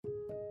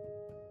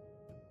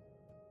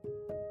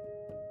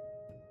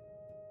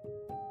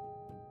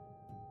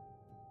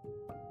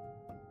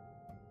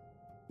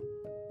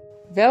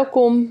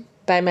Welkom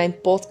bij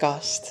mijn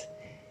podcast.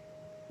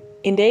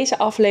 In deze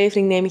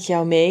aflevering neem ik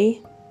jou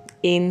mee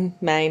in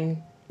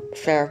mijn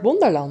ver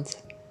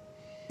wonderland.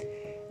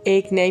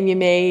 Ik neem je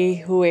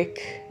mee hoe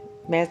ik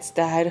met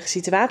de huidige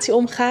situatie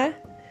omga.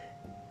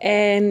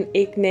 En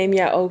ik neem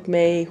jou ook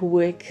mee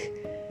hoe ik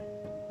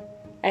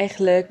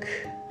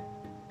eigenlijk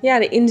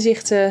de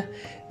inzichten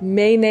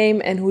meeneem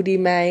en hoe die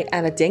mij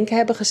aan het denken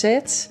hebben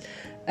gezet.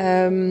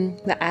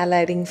 Naar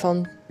aanleiding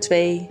van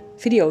 2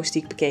 video's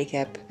die ik bekeken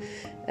heb.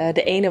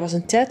 De ene was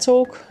een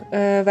TED-talk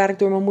waar ik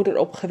door mijn moeder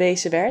op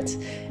gewezen werd.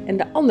 En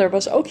de ander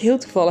was ook heel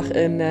toevallig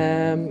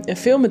een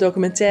film, een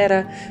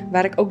documentaire,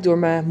 waar ik ook door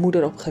mijn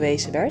moeder op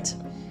gewezen werd.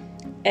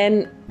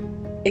 En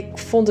ik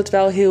vond het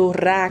wel heel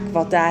raak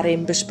wat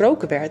daarin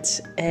besproken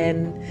werd.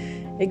 En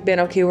ik ben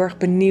ook heel erg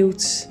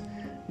benieuwd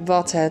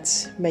wat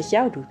het met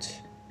jou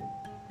doet.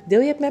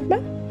 Deel je het met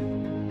me?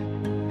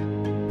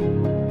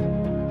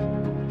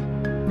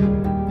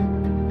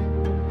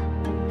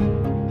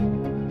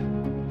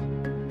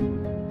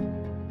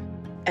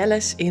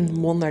 Alice in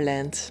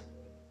Wonderland.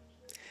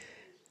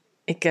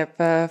 Ik heb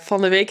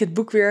van de week het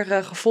boek weer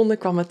gevonden. Ik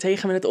kwam het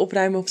tegen met het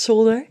opruimen op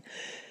zolder.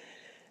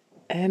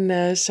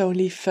 En zo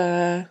lief,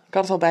 ik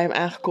had het al bij hem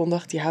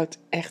aangekondigd. Die houdt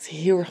echt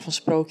heel erg van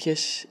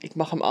sprookjes. Ik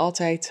mag hem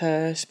altijd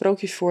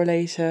sprookjes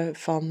voorlezen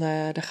van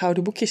de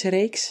Gouden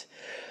Boekjesreeks.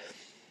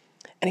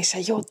 En ik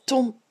zei, joh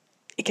Tom,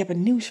 ik heb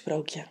een nieuw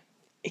sprookje.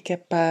 Ik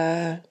heb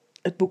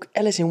het boek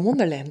Alice in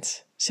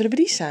Wonderland. Zullen we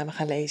die samen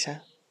gaan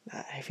lezen?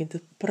 Nou, hij vindt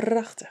het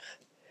prachtig.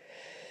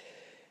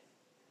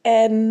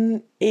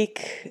 En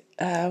ik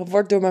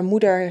word door mijn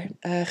moeder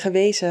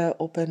gewezen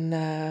op een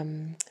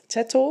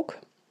TED-talk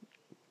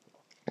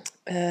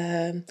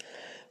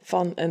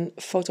van een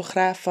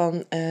fotograaf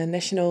van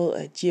National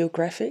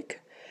Geographic.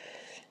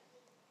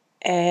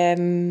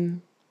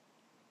 En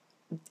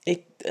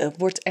ik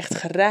word echt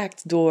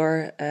geraakt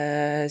door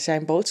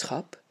zijn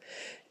boodschap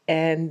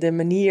en de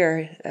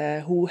manier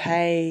hoe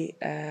hij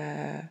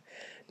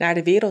naar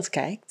de wereld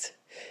kijkt.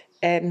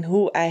 En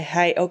hoe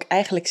hij ook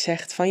eigenlijk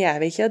zegt van ja,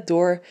 weet je,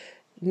 door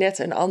net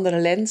een andere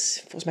lens.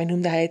 Volgens mij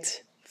noemde hij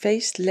het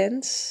faced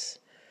lens.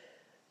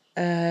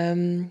 Ik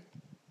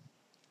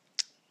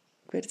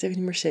weet het even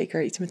niet meer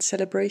zeker. Iets met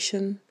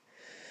celebration.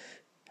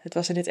 Het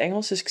was in het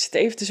Engels, dus ik zit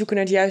even te zoeken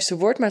naar het juiste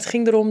woord. Maar het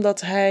ging erom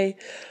dat hij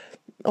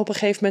op een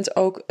gegeven moment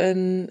ook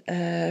een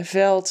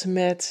veld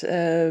met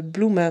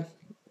bloemen,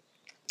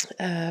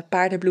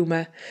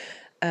 paardenbloemen,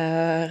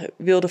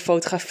 wilde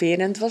fotograferen.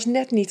 En het was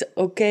net niet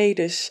oké.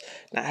 Dus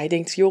hij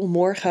denkt, joh,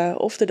 morgen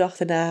of de dag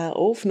daarna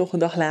of nog een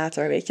dag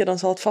later, weet je, dan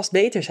zal het vast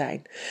beter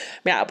zijn.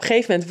 Maar ja, op een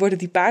gegeven moment worden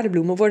die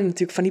paardenbloemen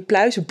natuurlijk van die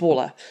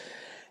pluizenbollen.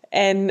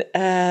 En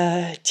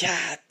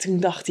toen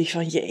dacht hij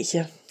van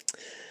jeetje,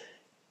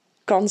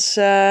 kans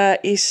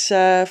is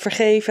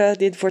vergeven,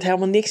 dit wordt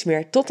helemaal niks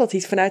meer. Totdat hij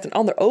het vanuit een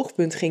ander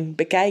oogpunt ging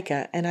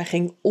bekijken. En hij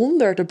ging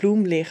onder de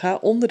bloem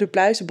liggen, onder de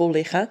pluizenbol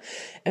liggen.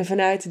 En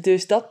vanuit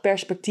dus dat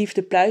perspectief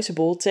de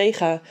pluizenbol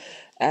tegen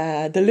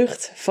de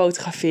lucht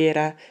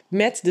fotograferen.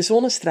 Met de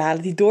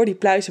zonnestralen die door die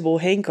pluizenbol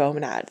heen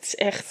komen. Nou, het is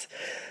echt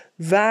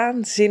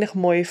waanzinnig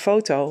mooie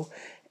foto.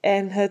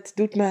 En het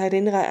doet me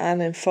herinneren aan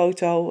een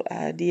foto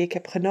die ik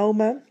heb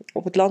genomen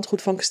op het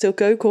landgoed van Kasteel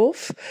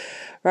Keukenhof.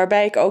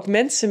 Waarbij ik ook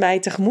mensen mij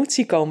tegemoet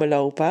zie komen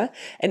lopen.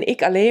 En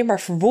ik alleen maar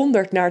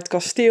verwonderd naar het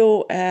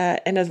kasteel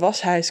en het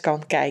washuis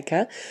kan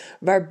kijken.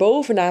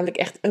 Waarboven namelijk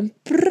echt een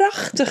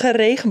prachtige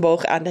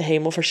regenboog aan de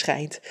hemel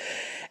verschijnt.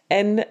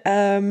 En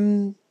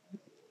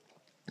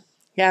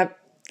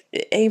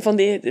een van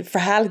de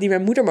verhalen die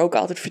mijn moeder me ook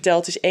altijd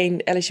vertelt is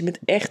 1, Alice, je bent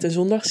echt een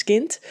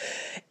zondagskind.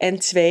 En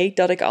 2,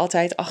 dat ik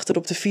altijd achter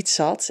op de fiets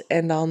zat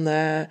en dan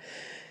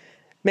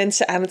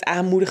mensen aan het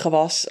aanmoedigen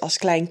was als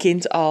klein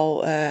kind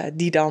al,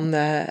 die dan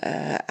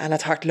aan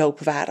het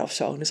hardlopen waren of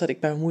zo. Dan zat ik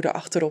bij mijn moeder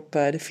achterop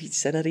de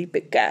fiets en dan riep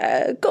ik,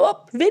 kom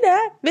op,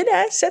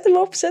 winnen, zet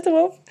hem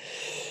op.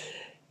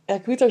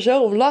 Ik moet er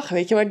zo om lachen,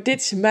 weet je, maar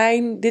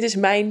dit is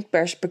mijn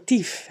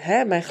perspectief.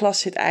 Hè? Mijn glas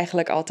zit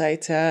eigenlijk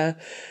altijd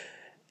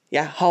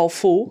half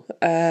vol.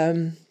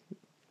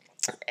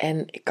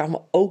 En ik kan me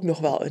ook nog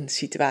wel een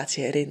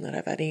situatie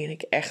herinneren waarin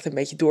ik echt een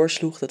beetje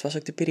doorsloeg. Dat was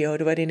ook de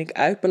periode waarin ik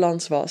uit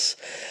balans was.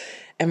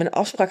 En we een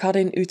afspraak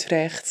hadden in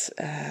Utrecht.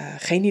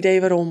 Geen idee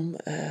waarom.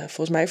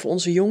 Volgens mij voor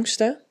onze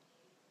jongste.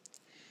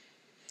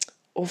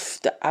 Of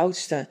de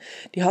oudste.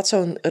 Die had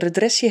zo'n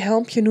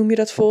redressiehelmpje, noem je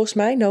dat volgens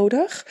mij,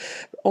 nodig.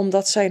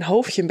 Omdat zijn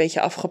hoofdje een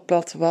beetje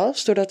afgeplat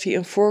was. Doordat hij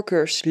een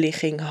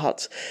voorkeursligging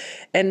had.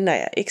 En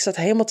ik zat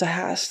helemaal te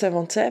haasten.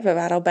 Want we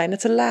waren al bijna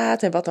te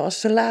laat. En wat nou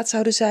als we te laat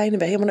zouden zijn. En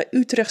we helemaal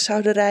naar Utrecht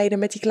zouden rijden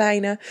met die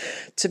kleine.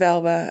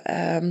 Terwijl we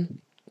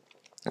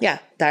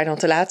daar dan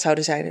te laat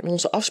zouden zijn. En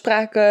onze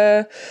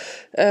afspraken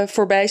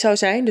voorbij zou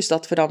zijn. Dus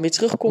dat we dan weer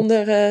terug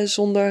konden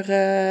zonder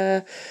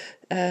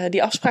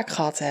die afspraak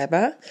gehad te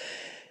hebben.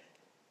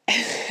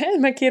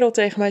 En mijn kerel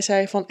tegen mij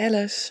zei van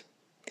Alice,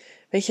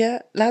 weet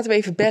je, laten we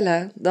even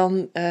bellen.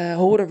 Dan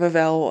horen we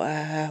wel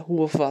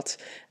hoe of wat.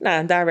 Nou,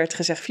 en daar werd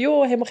gezegd van,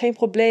 joh, helemaal geen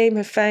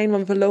probleem. Fijn,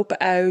 want we lopen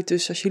uit.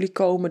 Dus als jullie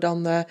komen,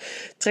 dan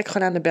trek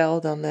gewoon aan de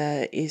bel. Dan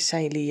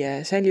zijn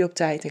jullie op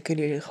tijd en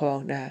kunnen jullie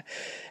gewoon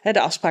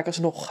de afspraak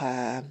alsnog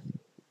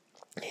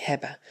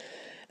hebben.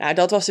 Nou,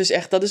 dat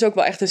is ook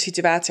wel echt een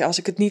situatie. Als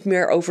ik het niet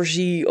meer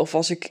overzie of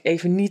als ik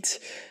even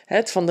niet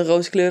het van de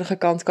rooskleurige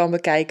kant kan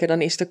bekijken,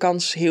 dan is de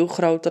kans heel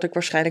groot dat ik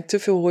waarschijnlijk te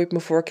veel hooi op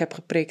mijn vork heb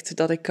geprikt.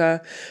 Dat ik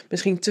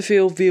misschien te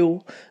veel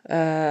wil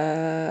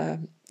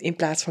in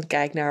plaats van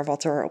kijk naar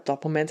wat er op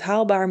dat moment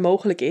haalbaar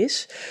mogelijk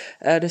is.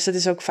 Dus dat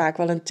is ook vaak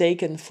wel een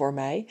teken voor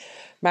mij.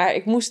 Maar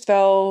ik moest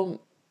wel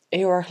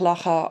heel erg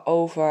lachen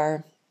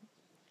over...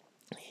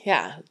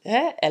 Ja,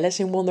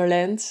 Alice in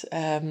Wonderland.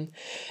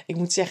 Ik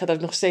moet zeggen dat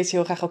ik nog steeds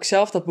heel graag ook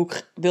zelf dat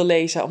boek wil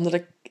lezen. Omdat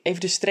ik even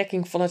de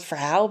strekking van het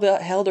verhaal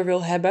helder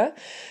wil hebben.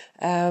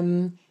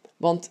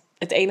 Want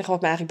het enige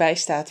wat me eigenlijk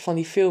bijstaat van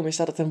die film is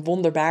dat het een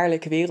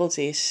wonderbaarlijke wereld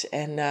is.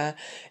 En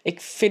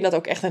ik vind dat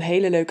ook echt een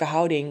hele leuke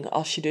houding.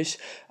 Als je dus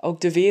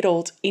ook de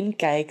wereld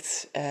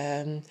inkijkt.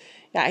 En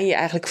je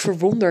eigenlijk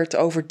verwondert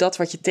over dat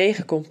wat je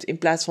tegenkomt in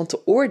plaats van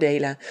te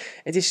oordelen.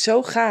 Het is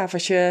zo gaaf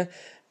als je...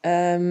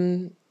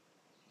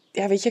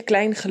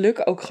 klein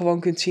geluk ook gewoon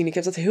kunt zien. Ik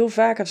heb dat heel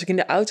vaak als ik in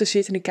de auto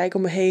zit en ik kijk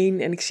om me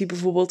heen en ik zie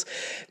bijvoorbeeld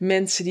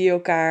mensen die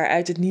elkaar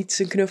uit het niets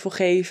een knuffel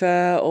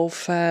geven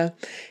of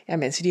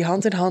mensen die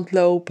hand in hand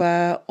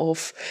lopen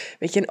of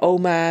een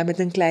oma met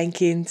een klein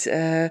kind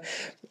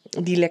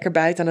die lekker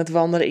buiten aan het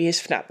wandelen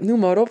is. Nou, noem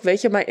maar op,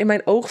 maar in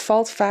mijn oog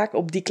valt vaak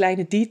op die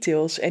kleine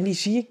details en die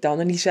zie ik dan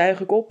en die zuig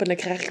ik op en daar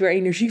krijg ik weer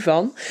energie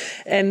van.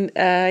 En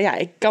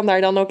ik kan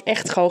daar dan ook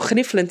echt gewoon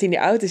gniffelend in de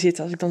auto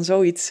zitten als ik dan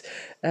zoiets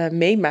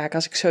meemaak,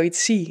 als ik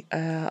zoiets zie,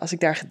 als ik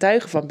daar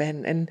getuige van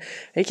ben. En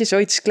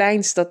zoiets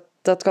kleins,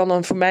 dat kan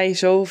dan voor mij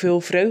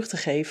zoveel vreugde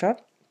geven.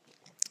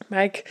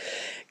 Maar ik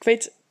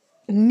weet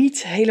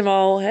niet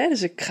helemaal,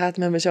 dus ik ga het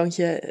met mijn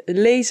zoontje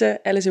lezen,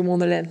 Alice in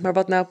Wonderland, maar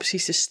wat nou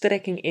precies de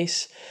strekking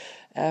is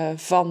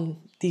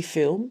van die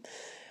film.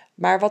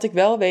 Maar wat ik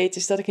wel weet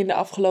is dat ik in de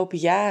afgelopen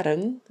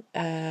jaren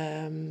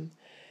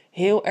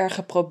heel erg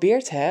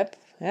geprobeerd heb,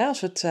 als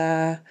we het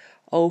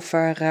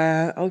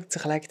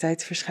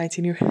tegelijkertijd verschijnt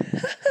hij nu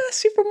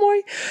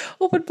supermooi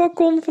op het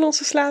balkon van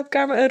onze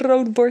slaapkamer een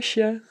rood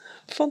bosje.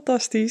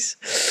 Fantastisch.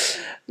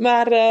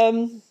 Maar heb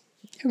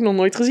ik nog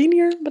nooit gezien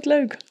hier, wat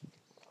leuk.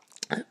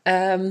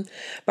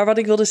 Maar wat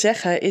ik wilde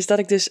zeggen is dat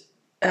ik dus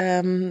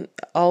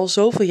al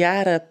zoveel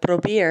jaren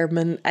probeer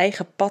mijn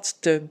eigen pad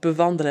te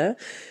bewandelen.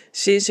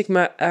 Sinds ik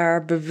me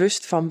er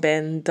bewust van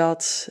ben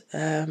dat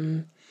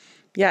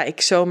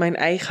ik zo mijn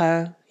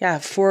eigen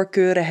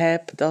voorkeuren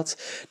heb.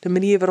 Dat de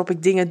manier waarop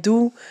ik dingen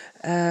doe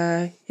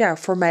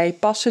voor mij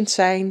passend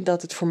zijn.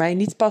 Dat het voor mij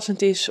niet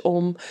passend is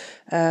om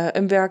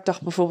een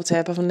werkdag bijvoorbeeld te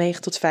hebben van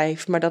 9 tot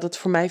 5. Maar dat het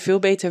voor mij veel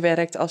beter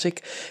werkt als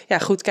ik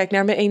goed kijk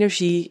naar mijn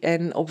energie.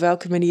 En op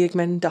welke manier ik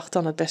mijn dag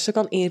dan het beste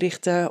kan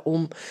inrichten.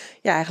 Om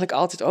eigenlijk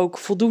altijd ook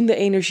voldoende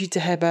energie te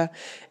hebben.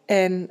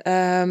 En...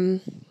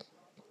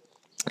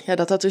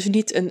 dat dus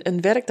niet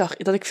een werkdag...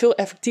 Dat ik veel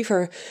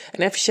effectiever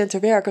en efficiënter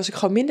werk als ik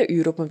gewoon minder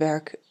uren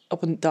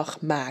op een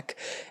dag maak.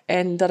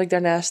 En dat ik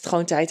daarnaast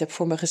gewoon tijd heb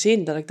voor mijn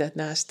gezin. Dat ik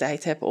daarnaast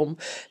tijd heb om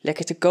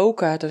lekker te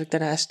koken. Dat ik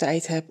daarnaast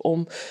tijd heb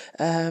om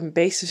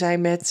bezig te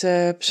zijn met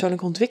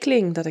persoonlijke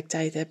ontwikkeling. Dat ik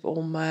tijd heb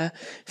om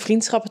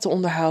vriendschappen te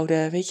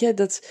onderhouden. Weet je,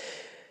 dat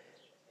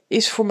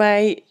is voor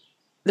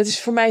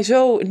mij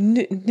zo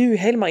nu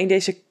helemaal in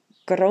deze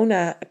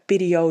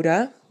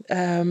corona-periode...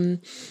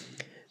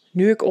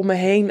 Nu ik om me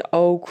heen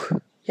ook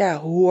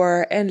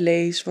hoor en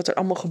lees wat er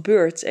allemaal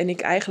gebeurt. En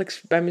ik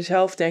eigenlijk bij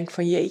mezelf denk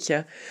van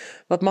jeetje,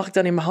 wat mag ik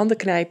dan in mijn handen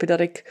knijpen dat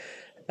ik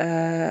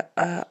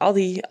al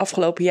die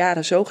afgelopen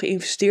jaren zo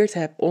geïnvesteerd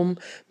heb om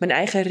mijn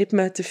eigen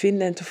ritme te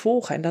vinden en te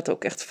volgen. En dat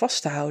ook echt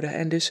vast te houden.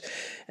 En dus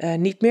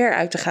niet meer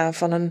uit te gaan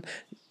van een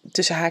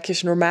tussen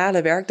haakjes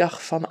normale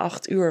werkdag van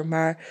 8 uur.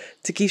 Maar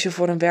te kiezen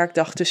voor een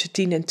werkdag tussen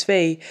 10 en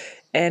 2.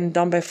 En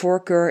dan bij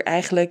voorkeur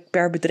eigenlijk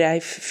per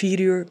bedrijf 4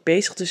 uur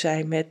bezig te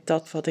zijn met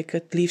dat wat ik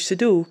het liefste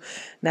doe.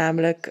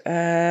 Namelijk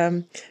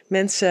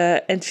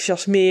mensen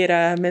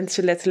enthousiasmeren,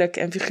 mensen letterlijk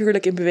en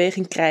figuurlijk in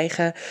beweging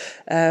krijgen.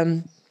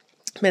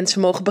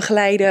 Mensen mogen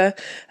begeleiden.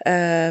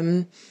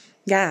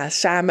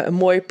 Samen een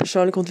mooi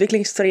persoonlijk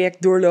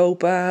ontwikkelingstraject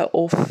doorlopen.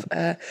 Of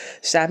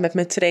samen met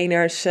mijn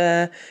trainers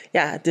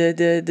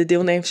de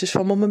deelnemers dus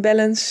van Mom &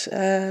 Balance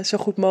zo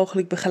goed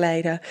mogelijk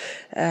begeleiden.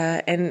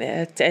 En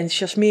te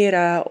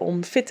enthousiasmeren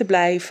om fit te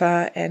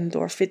blijven. En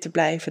door fit te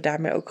blijven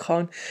daarmee ook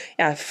gewoon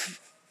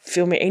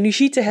veel meer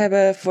energie te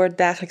hebben voor het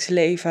dagelijkse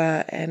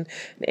leven. En een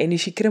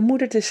energiekere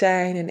moeder te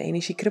zijn. Een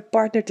energiekere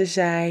partner te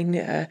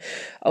zijn.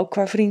 Ook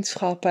qua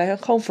vriendschappen. En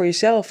gewoon voor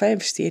jezelf.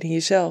 Investeren in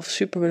jezelf.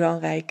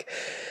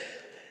 Superbelangrijk.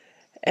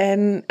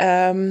 En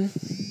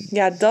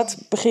dat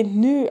begint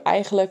nu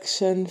eigenlijk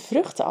zijn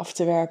vruchten af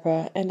te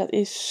werpen. En dat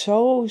is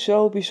zo,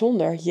 zo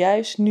bijzonder.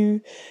 Juist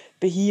nu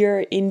we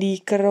hier in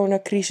die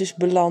coronacrisis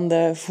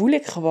belanden, voel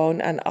ik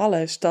gewoon aan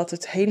alles dat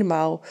het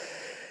helemaal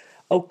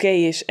oké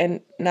is.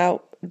 En nou,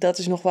 dat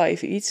is nog wel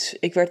even iets.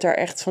 Ik werd daar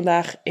echt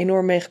vandaag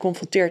enorm mee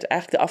geconfronteerd.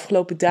 Eigenlijk de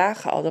afgelopen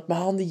dagen al. Dat mijn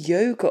handen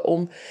jeuken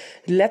om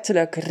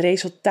letterlijk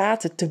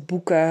resultaten te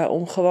boeken.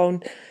 Om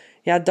gewoon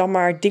dan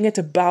maar dingen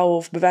te bouwen.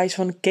 Of bij wijze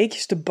van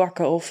cakejes te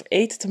bakken. Of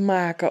eten te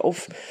maken.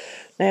 Of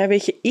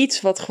weet je,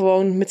 iets wat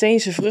gewoon meteen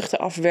zijn vruchten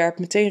afwerpt.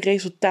 Meteen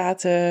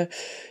resultaten,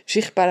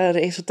 zichtbare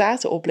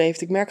resultaten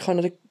oplevert. Ik merk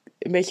gewoon dat ik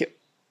een beetje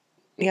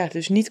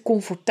dus niet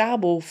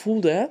comfortabel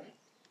voelde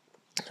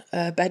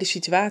bij de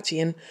situatie.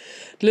 En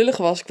het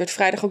lullige was, ik werd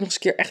vrijdag ook nog eens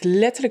een keer echt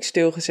letterlijk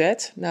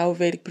stilgezet. Nou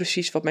weet ik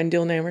precies wat mijn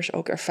deelnemers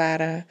ook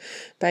ervaren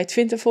bij het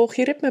Vind en Volg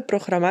je Ritme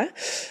programma.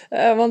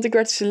 Want ik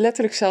werd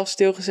letterlijk zelf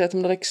stilgezet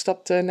omdat ik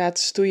stapte na het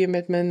stoeien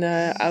met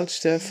mijn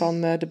oudste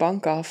van de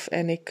bank af.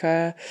 En ik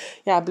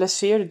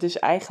blesseerde dus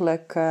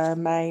eigenlijk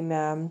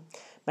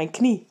mijn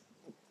knie.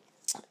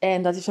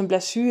 En dat is een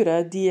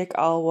blessure die ik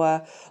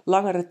al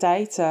langere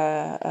tijd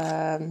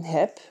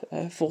heb.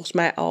 Volgens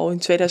mij al in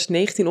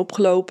 2019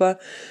 opgelopen.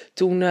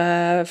 Toen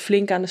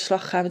flink aan de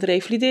slag gegaan met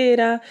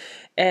revalideren.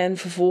 En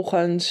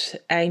vervolgens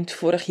eind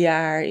vorig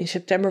jaar, in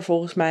september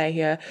volgens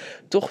mij,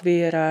 toch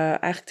weer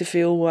eigenlijk te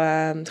veel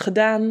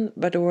gedaan.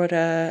 Waardoor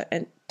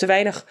en te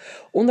weinig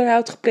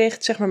onderhoud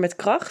gepleegd, zeg maar met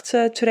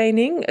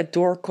krachttraining.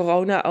 Door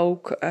corona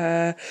ook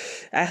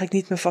eigenlijk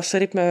niet mijn vaste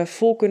ritme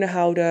vol kunnen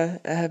houden.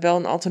 Wel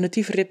een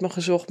alternatief ritme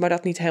gezocht, maar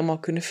dat niet helemaal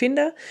kunnen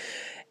vinden.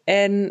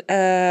 En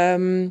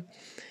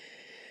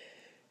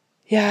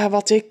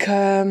wat ik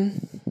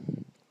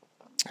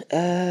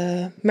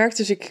merkte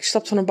dus, ik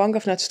stapte van een bank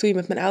af naar het stoeien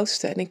met mijn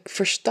oudste. En ik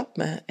verstap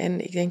me.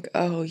 En ik denk,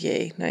 oh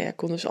jee. Nou ja, ik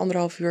kon dus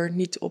 1,5 uur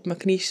niet op mijn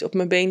knie, op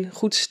mijn been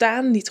goed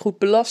staan. Niet goed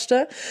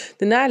belasten.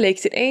 Daarna leek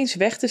het ineens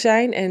weg te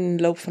zijn. En in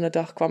de loop van de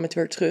dag kwam het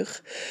weer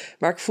terug.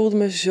 Maar ik voelde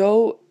me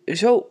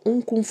zo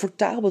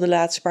oncomfortabel de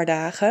laatste paar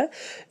dagen.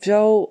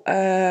 Zo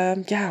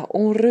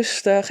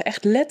onrustig.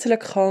 Echt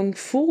letterlijk gewoon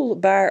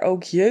voelbaar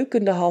ook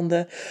jeukende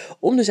handen.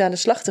 Om dus aan de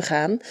slag te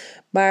gaan.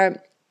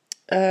 Maar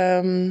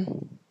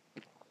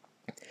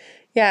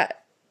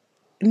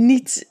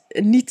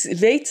niet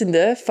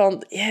wetende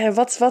van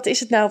wat is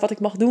het nou wat ik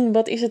mag doen?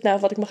 Wat is het nou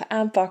wat ik mag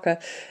aanpakken?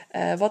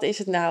 Wat is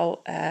het nou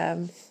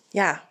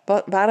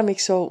waarom ik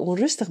zo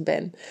onrustig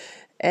ben?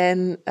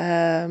 En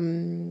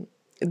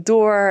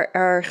door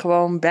er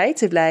gewoon bij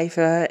te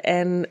blijven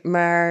en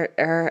maar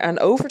er aan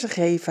over te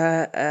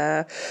geven,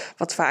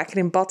 wat vaker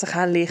in bad te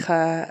gaan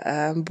liggen,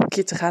 een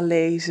boekje te gaan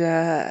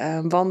lezen,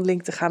 een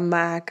wandeling te gaan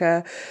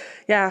maken.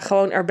 Ja,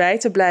 gewoon erbij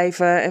te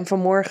blijven. En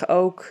vanmorgen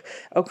ook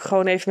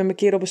gewoon even met mijn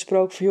kerel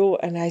besproken van joh.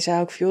 En hij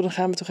zei ook van joh, dan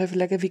gaan we toch even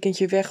lekker een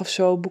weekendje weg of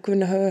zo. Boeken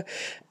we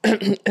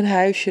een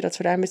huisje, dat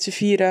we daar met z'n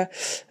vieren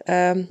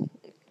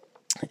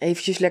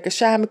eventjes lekker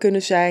samen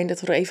kunnen zijn.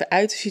 Dat we er even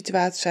uit de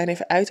situatie zijn,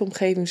 even uit de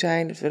omgeving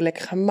zijn. Dat we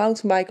lekker gaan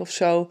mountainbiken of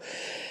zo.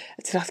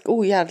 En toen dacht ik,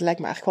 dat lijkt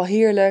me eigenlijk wel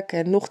heerlijk.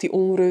 En nog die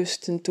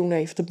onrust. En toen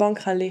even op de bank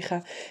gaan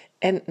liggen.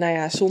 En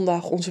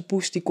zondag, onze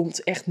poes, die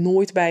komt echt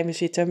nooit bij me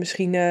zitten.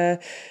 Misschien,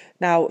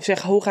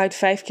 zeg hooguit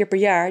 5 keer per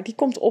jaar. Die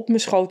komt op mijn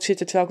schoot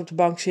zitten terwijl ik op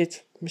de bank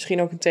zit.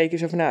 Misschien ook een teken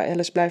zo van,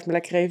 Alice, blijf maar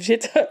lekker even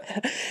zitten.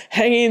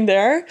 Hang in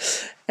there.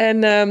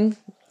 En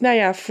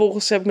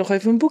vervolgens heb ik nog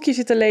even een boekje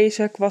zitten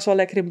lezen. Ik was al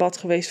lekker in bad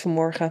geweest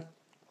vanmorgen.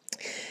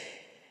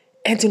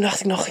 En toen dacht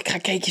ik nog, ik ga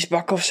cakejes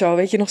bakken of zo.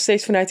 Weet je, nog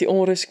steeds vanuit die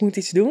onrust, ik moet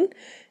iets doen.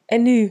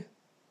 En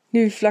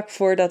nu vlak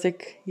voordat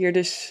ik hier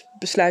dus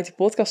besluit die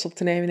podcast op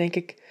te nemen, denk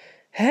ik,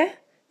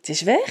 het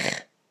is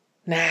weg?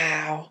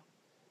 Nou,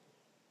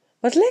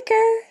 wat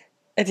lekker.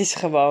 Het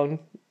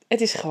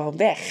is gewoon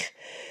weg.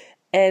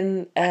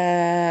 En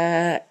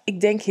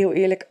ik denk heel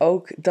eerlijk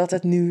ook dat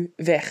het nu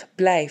weg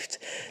blijft.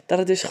 Dat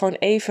het dus gewoon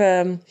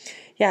even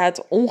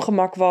het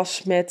ongemak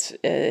was met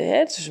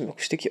het is ook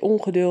een stukje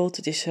ongeduld.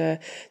 Het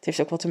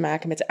heeft ook wat te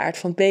maken met de aard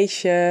van het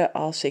beestje.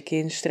 Als ik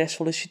in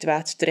stressvolle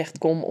situaties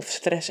terechtkom of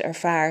stress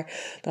ervaar,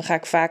 dan ga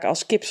ik vaak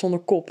als kip zonder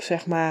kop,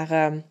 zeg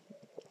maar,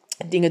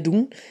 dingen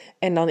doen.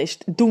 En dan is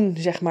het doen,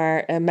 zeg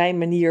maar, mijn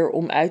manier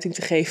om uiting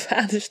te geven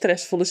aan de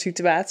stressvolle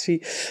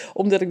situatie.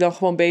 Omdat ik dan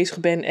gewoon bezig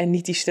ben en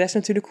niet die stress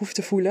natuurlijk hoef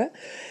te voelen.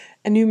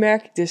 En nu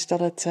merk ik dus dat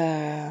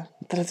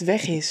het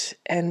weg is.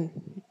 En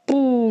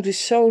het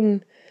is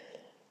zo'n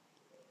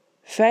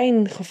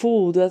fijn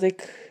gevoel dat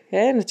ik,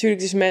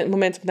 natuurlijk is het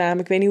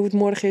momentopname. Ik weet niet hoe het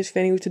morgen is, ik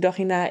weet niet hoe het de dag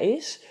hierna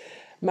is.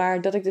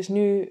 Maar dat ik dus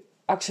nu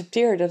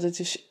accepteer dat het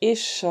dus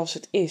is zoals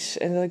het is.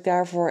 En dat ik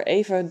daarvoor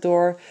even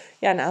door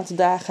een aantal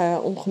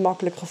dagen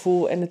ongemakkelijk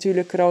gevoel. En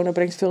natuurlijk, corona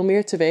brengt veel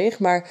meer teweeg.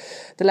 Maar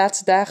de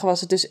laatste dagen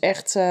was het dus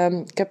echt.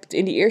 Ik heb het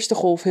in die eerste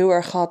golf heel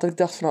erg gehad. Dat ik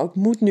dacht van, ik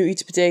moet nu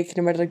iets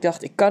betekenen. Maar dat ik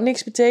dacht, ik kan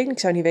niks betekenen. Ik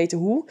zou niet weten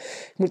hoe.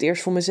 Ik moet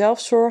eerst voor mezelf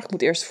zorgen. Ik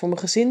moet eerst voor mijn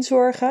gezin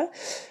zorgen.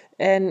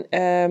 En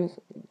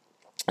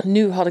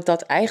nu had ik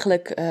dat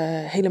eigenlijk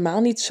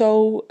helemaal niet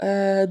zo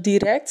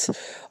direct.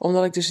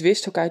 Omdat ik dus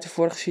wist, ook uit de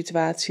vorige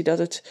situatie, dat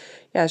het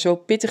zo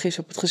pittig is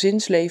op het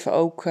gezinsleven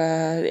ook.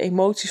 De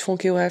emoties vond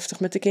ik heel heftig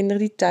met de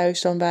kinderen die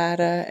thuis dan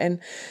waren.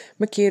 En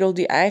mijn kerel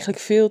die eigenlijk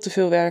veel te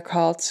veel werk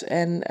had.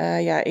 En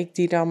ik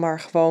die dan maar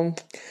gewoon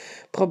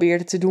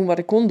probeerde te doen wat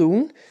ik kon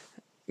doen.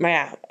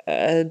 Maar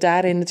ja,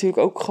 daarin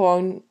natuurlijk ook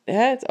gewoon,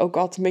 het ook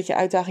altijd een beetje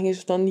uitdaging is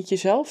om dan niet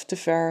jezelf te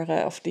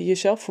ver, of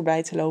jezelf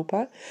voorbij te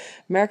lopen.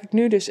 Merk ik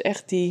nu dus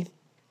echt die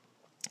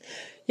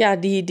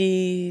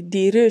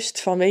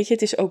rust van, weet je,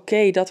 het is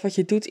oké. Dat wat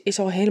je doet is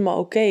al helemaal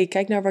oké.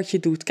 Kijk naar wat je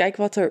doet. Kijk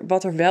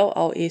wat er wel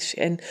al is.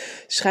 En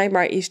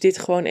schijnbaar is dit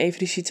gewoon even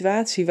de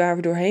situatie waar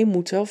we doorheen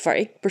moeten. Of waar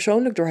ik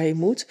persoonlijk doorheen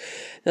moet.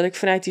 Dat ik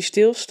vanuit die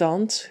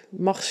stilstand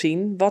mag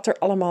zien wat er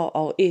allemaal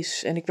al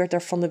is. En ik werd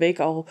daar van de week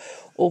al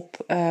op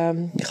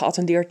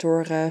geattendeerd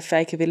door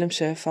Fijke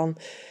Willemsen van...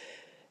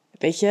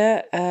 Weet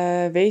je,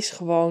 wees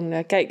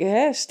gewoon,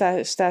 kijk,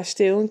 sta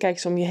stil en kijk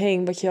eens om je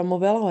heen wat je allemaal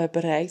wel al hebt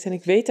bereikt. En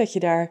ik weet dat je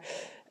daar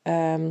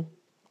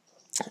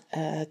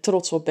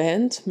trots op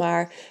bent,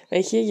 maar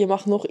weet je, je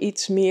mag nog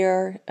iets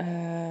meer,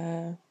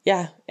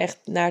 echt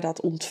naar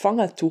dat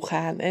ontvangen toe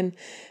gaan. En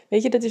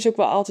weet je, dat is ook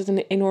wel altijd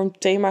een enorm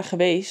thema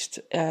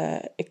geweest.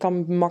 Ik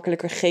kan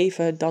makkelijker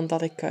geven dan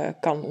dat ik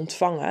kan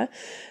ontvangen.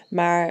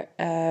 Maar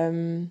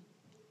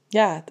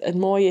het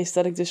mooie is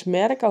dat ik dus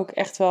merk ook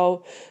echt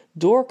wel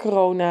door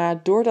corona,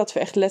 doordat we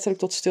echt letterlijk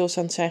tot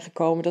stilstand zijn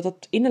gekomen, dat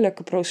het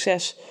innerlijke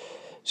proces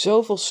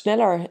zoveel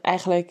sneller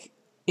eigenlijk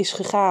is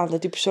gegaan.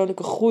 Dat die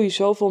persoonlijke groei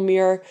zoveel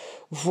meer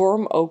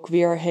vorm ook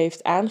weer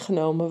heeft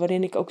aangenomen.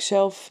 Waarin ik ook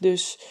zelf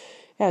dus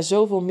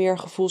zoveel meer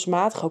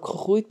gevoelsmatig ook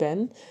gegroeid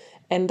ben.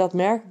 En dat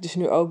merk ik dus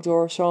nu ook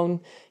door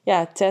zo'n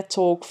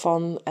TED-talk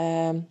van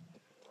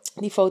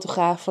die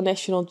fotograaf van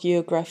National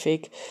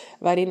Geographic,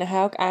 waarin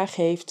hij ook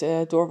aangeeft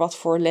door wat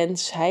voor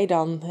lens hij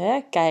dan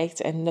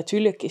kijkt. En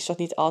natuurlijk is dat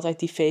niet altijd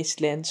die face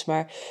lens,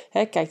 maar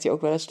kijkt hij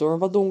ook wel eens door een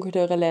wat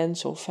donkerdere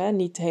lens of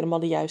niet helemaal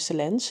de juiste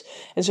lens.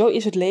 En zo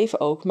is het leven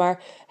ook.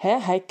 Maar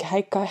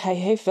hij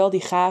heeft wel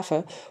die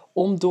gave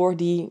om door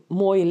die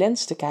mooie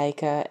lens te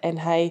kijken. En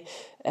hij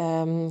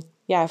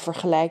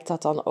vergelijkt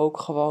dat dan ook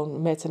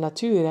gewoon met de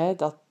natuur.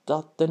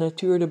 Dat de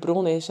natuur de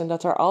bron is en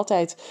dat er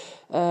altijd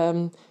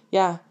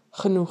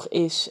genoeg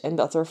is. En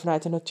dat er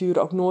vanuit de natuur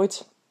ook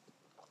nooit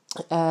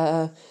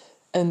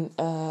een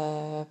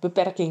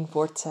beperking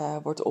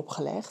wordt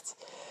opgelegd.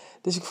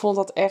 Dus ik vond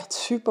dat echt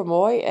super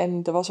mooi. En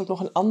er was ook nog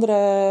een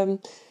andere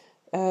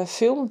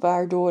film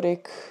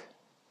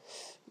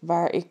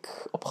waar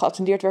ik op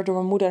geattendeerd werd door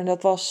mijn moeder. En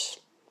dat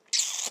was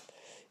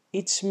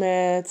iets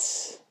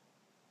met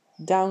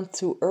Down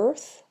to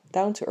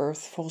Earth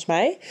volgens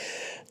mij.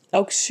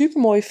 Ook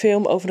super mooie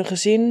film over een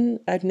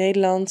gezin uit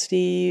Nederland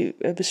die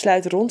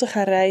besluit rond te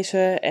gaan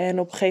reizen. En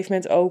op een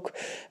gegeven moment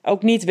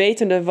ook niet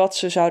wetende wat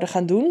ze zouden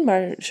gaan doen.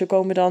 Maar ze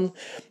komen dan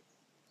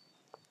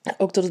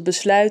ook tot het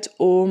besluit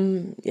om,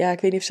 ik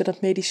weet niet of ze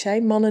dat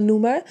medicijnmannen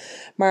noemen.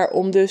 Maar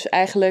om dus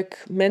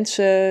eigenlijk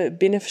mensen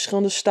binnen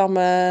verschillende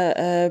stammen,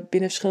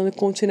 binnen verschillende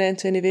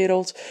continenten in de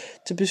wereld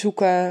te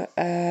bezoeken.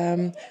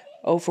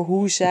 Over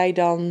hoe zij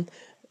dan...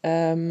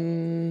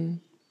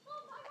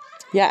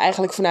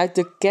 eigenlijk vanuit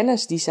de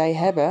kennis die zij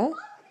hebben.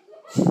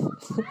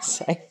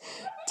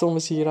 Tom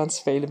is hier aan het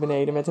spelen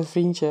beneden met een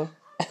vriendje.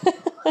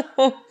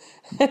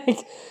 En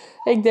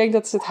ik denk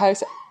dat ze het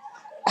huis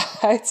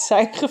uit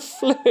zijn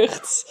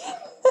gevlucht.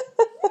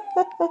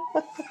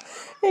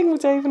 Ik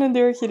moet even een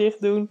deurtje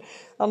dicht doen.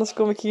 Anders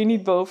kom ik hier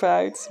niet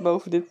bovenuit.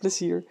 Boven dit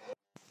plezier.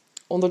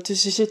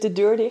 Ondertussen zit de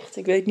deur dicht.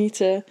 Ik weet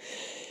niet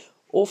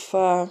of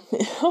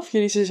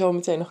jullie ze zo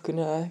meteen nog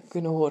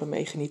kunnen horen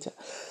meegenieten.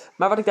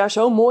 Maar wat ik daar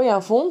zo mooi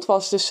aan vond,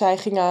 was dus zij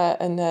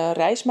gingen een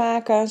reis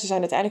maken. Ze zijn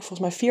uiteindelijk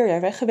volgens mij 4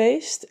 jaar weg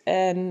geweest.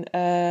 En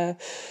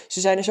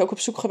ze zijn dus ook op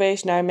zoek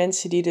geweest naar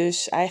mensen die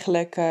dus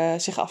eigenlijk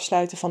zich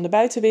afsluiten van de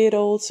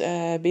buitenwereld.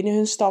 Binnen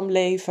hun stam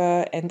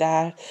leven en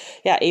daar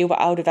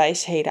eeuwenoude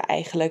wijsheden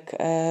eigenlijk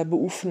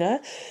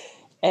beoefenen.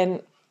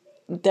 En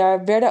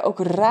daar werden ook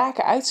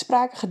rake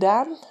uitspraken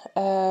gedaan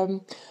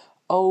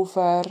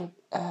over...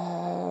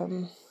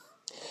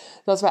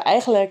 dat we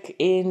eigenlijk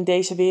in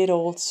deze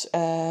wereld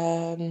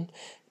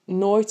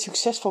nooit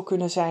succesvol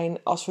kunnen zijn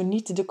als we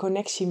niet de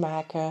connectie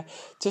maken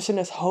tussen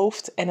het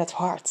hoofd en het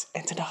hart.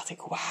 En toen dacht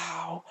ik,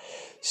 wauw,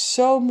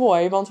 zo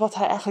mooi. Want wat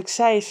hij eigenlijk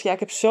zei is, ik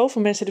heb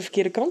zoveel mensen de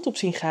verkeerde kant op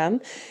zien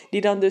gaan,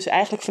 die dan dus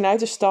eigenlijk vanuit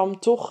de stam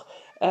toch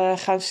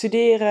gaan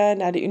studeren,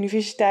 naar de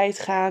universiteit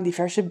gaan,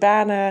 diverse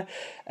banen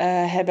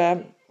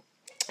hebben,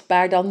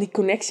 maar dan die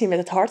connectie met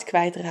het hart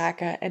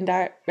kwijtraken. En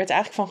daar werd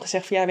eigenlijk van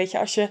gezegd van, weet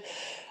je,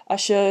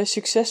 als je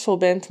succesvol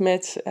bent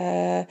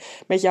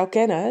met jouw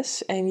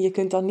kennis en je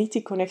kunt dan niet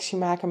die connectie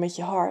maken met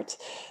je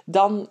hart,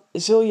 dan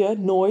zul je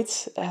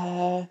nooit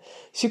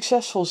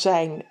succesvol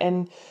zijn.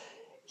 En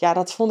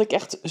dat vond ik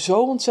echt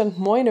zo ontzettend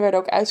mooi. En er werden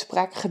ook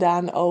uitspraken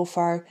gedaan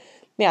over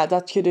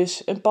dat je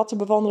dus een pad te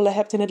bewandelen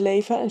hebt in het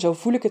leven. En zo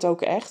voel ik het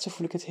ook echt. Zo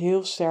voel ik het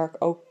heel sterk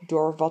ook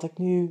door wat ik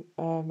nu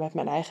met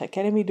mijn eigen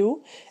academy doe.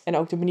 En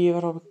ook de manier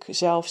waarop ik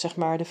zelf zeg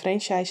maar de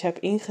franchise heb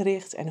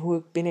ingericht en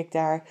hoe ik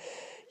daar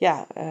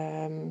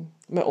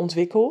me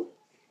ontwikkel.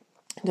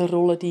 De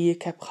rollen die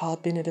ik heb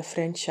gehad binnen de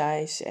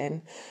franchise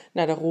en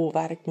de rol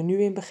waar ik me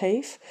nu in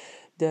begeef.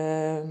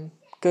 De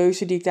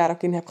keuze die ik daar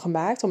ook in heb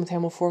gemaakt om het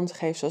helemaal vorm te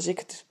geven zoals ik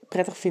het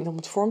prettig vind om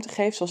het vorm te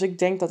geven. Zoals ik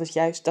denk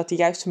dat de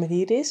juiste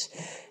manier is.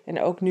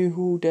 En ook nu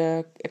hoe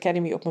de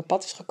Academy op mijn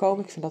pad is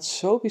gekomen. Ik vind dat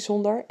zo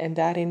bijzonder. En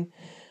daarin,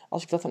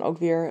 als ik dat dan ook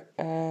weer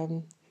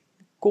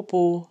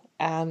koppel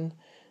aan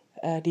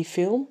die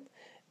film.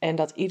 En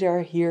dat ieder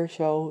hier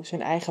zo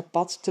zijn eigen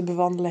pad te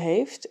bewandelen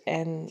heeft.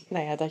 En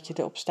nou ja, dat je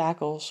de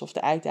obstakels of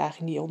de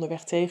uitdaging die je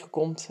onderweg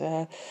tegenkomt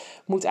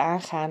moet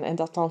aangaan. En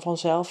dat dan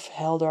vanzelf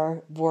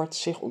helder wordt,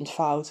 zich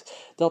ontvouwt.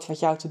 Dat wat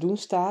jou te doen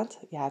staat,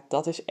 ja,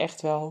 dat is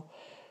echt wel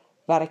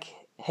waar ik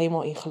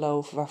helemaal in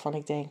geloof. Waarvan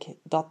ik denk,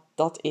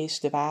 dat is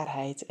de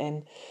waarheid.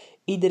 En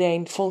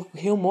iedereen vond ik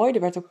heel mooi. Er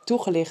werd ook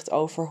toegelicht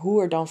over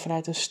hoe er dan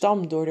vanuit een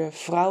stam door de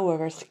vrouwen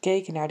werd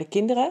gekeken naar de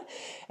kinderen.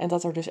 En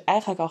dat er dus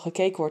eigenlijk al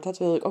gekeken wordt, dat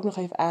wil ik ook nog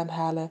even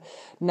aanhalen,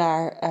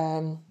 naar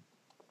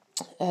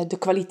de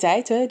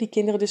kwaliteiten die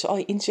kinderen dus al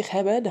in zich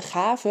hebben. De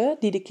gaven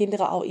die de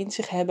kinderen al in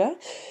zich hebben.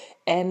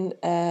 En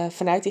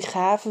vanuit die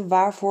gaven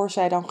waarvoor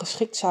zij dan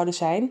geschikt zouden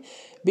zijn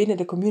binnen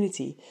de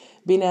community.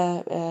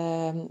 Binnen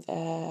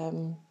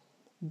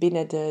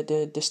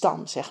de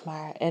stam, zeg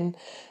maar. En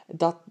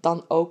dat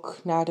dan ook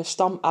naar de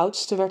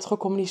stamoudste werd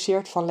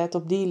gecommuniceerd van let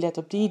op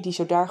die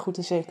zou daar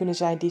goed in kunnen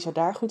zijn, die zou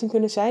daar goed in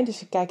kunnen zijn. Dus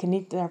ze kijken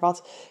niet naar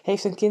wat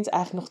heeft een kind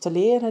eigenlijk nog te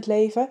leren in het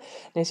leven.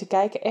 Nee, ze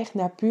kijken echt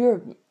naar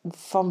puur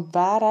van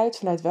waaruit,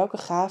 vanuit welke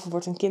gave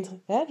wordt een kind,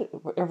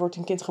 er wordt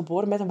een kind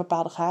geboren met een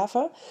bepaalde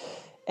gave.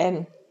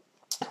 En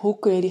hoe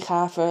kun je die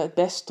gave het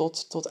best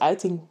tot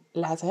uiting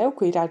laten, hoe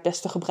kun je daar het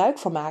beste gebruik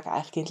van maken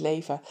eigenlijk in het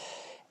leven.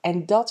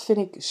 En dat vind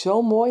ik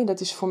zo mooi. En dat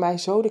is voor mij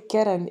zo de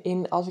kern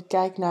in als ik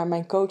kijk naar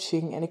mijn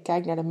coaching. En ik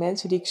kijk naar de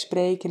mensen die ik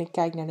spreek. En ik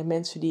kijk naar de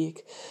mensen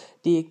die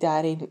ik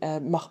daarin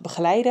mag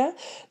begeleiden.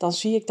 Dan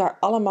zie ik daar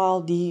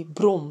allemaal die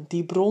bron.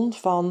 Die bron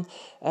van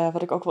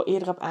wat ik ook wel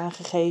eerder heb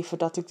aangegeven.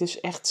 Dat ik dus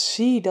echt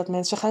zie dat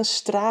mensen gaan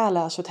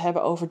stralen als we het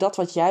hebben over dat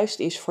wat juist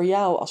is voor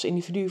jou als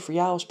individu. Voor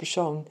jou als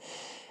persoon.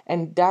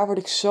 En daar word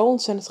ik zo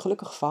ontzettend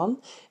gelukkig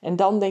van. En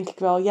dan denk ik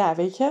wel, ja,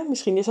 weet je,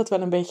 misschien is dat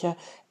wel een beetje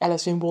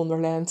Alice in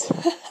Wonderland.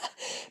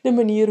 De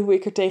manier hoe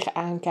ik er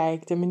tegenaan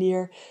kijk. De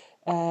manier,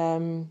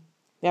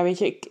 ja, weet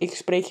je, ik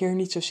spreek hier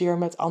niet zozeer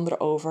met anderen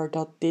over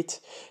dat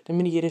dit de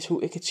manier is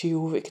hoe ik het zie,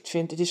 hoe ik het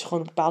vind. Het is gewoon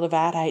een bepaalde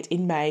waarheid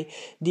in mij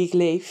die ik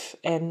leef.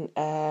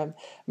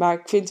 Maar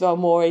ik vind het wel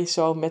mooi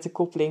zo met de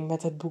koppeling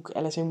met het boek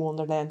Alice in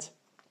Wonderland.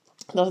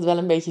 Dat het wel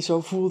een beetje zo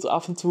voelt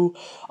af en toe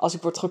als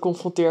ik word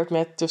geconfronteerd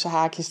met tussen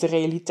haakjes de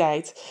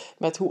realiteit.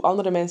 Met hoe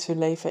andere mensen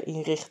hun leven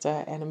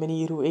inrichten. En de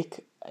manier hoe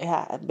ik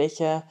een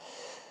beetje,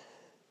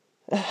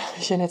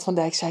 Jeannette van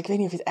Dijk zei, ik weet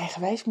niet of je het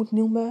eigenwijs moet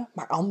noemen.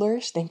 Maar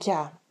anders, denk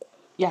daar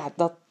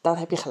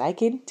heb je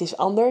gelijk in. Het is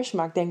anders,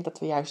 maar ik denk dat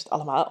we juist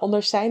allemaal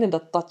anders zijn. En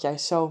dat dat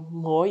juist zo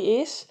mooi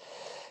is.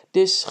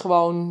 Dus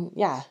gewoon,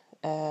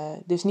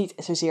 dus niet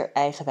zozeer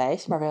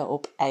eigenwijs, maar wel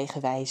op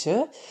eigen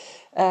wijze.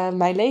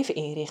 Mijn leven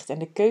inrichten en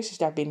de keuzes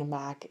daarbinnen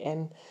maken.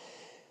 En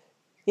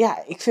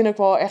ja, ik vind ook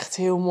wel echt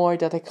heel mooi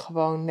dat ik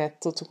gewoon net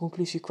tot de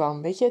conclusie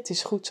kwam. Weet je, het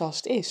is goed zoals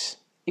het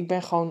is. Ik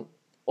ben gewoon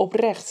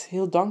oprecht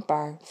heel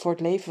dankbaar voor het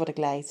leven wat ik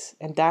leid.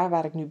 En daar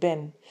waar ik nu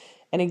ben.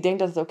 En ik denk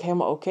dat het ook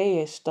helemaal oké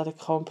is dat ik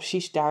gewoon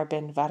precies daar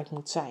ben waar ik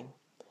moet zijn.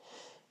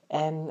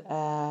 En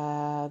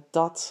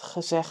dat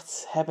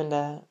gezegd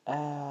hebbende,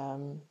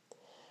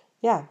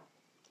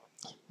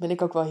 ben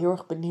ik ook wel heel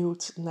erg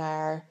benieuwd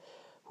naar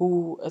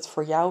hoe het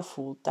voor jou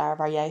voelt, daar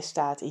waar jij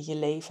staat in je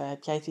leven.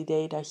 Heb jij het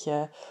idee dat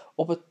je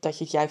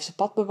het juiste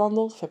pad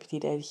bewandelt? Of heb je het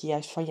idee dat je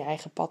juist van je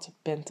eigen pad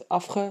bent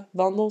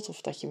afgewandeld?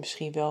 Of dat je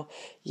misschien wel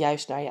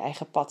juist naar je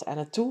eigen pad aan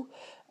het toe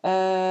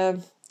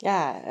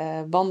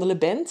wandelen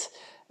bent?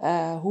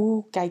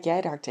 Hoe kijk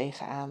jij daar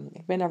tegenaan?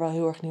 Ik ben daar wel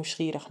heel erg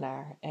nieuwsgierig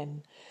naar.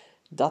 En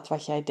dat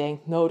wat jij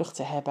denkt nodig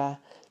te hebben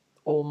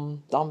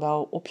om dan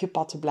wel op je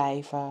pad te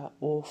blijven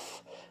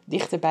of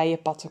dichter bij je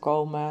pad te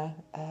komen.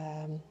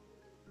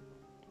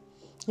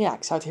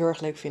 Ik zou het heel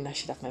erg leuk vinden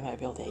als je dat met mij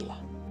wilt delen.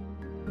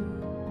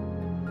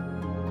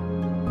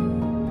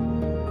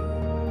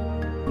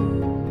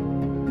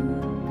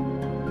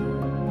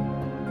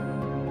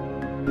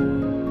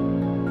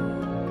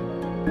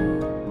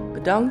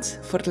 Bedankt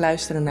voor het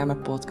luisteren naar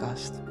mijn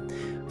podcast.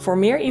 Voor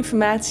meer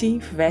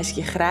informatie verwijs ik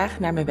je graag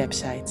naar mijn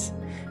website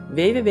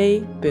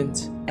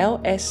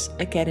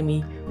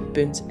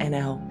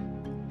www.lsacademy.nl.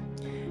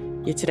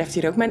 Je treft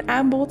hier ook mijn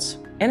aanbod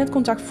en het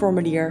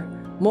contactformulier.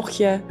 Mocht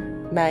je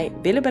mij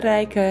willen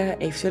bereiken,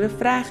 eventuele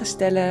vragen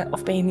stellen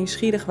of ben je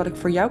nieuwsgierig wat ik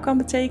voor jou kan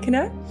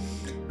betekenen?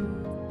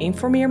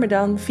 Informeer me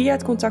dan via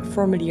het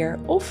contactformulier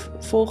of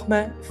volg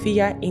me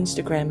via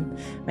Instagram.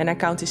 Mijn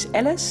account is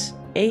Alice,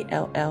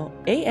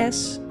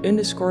 ELLES_nu.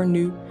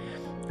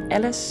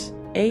 Alice,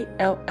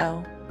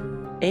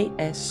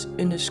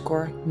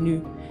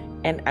 ELLES_nu.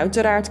 En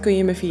uiteraard kun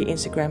je me via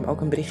Instagram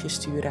ook een berichtje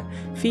sturen.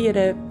 Via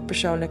de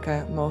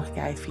persoonlijke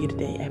mogelijkheid, via de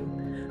DM.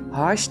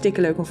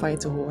 Hartstikke leuk om van je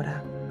te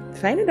horen.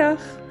 Fijne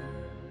dag!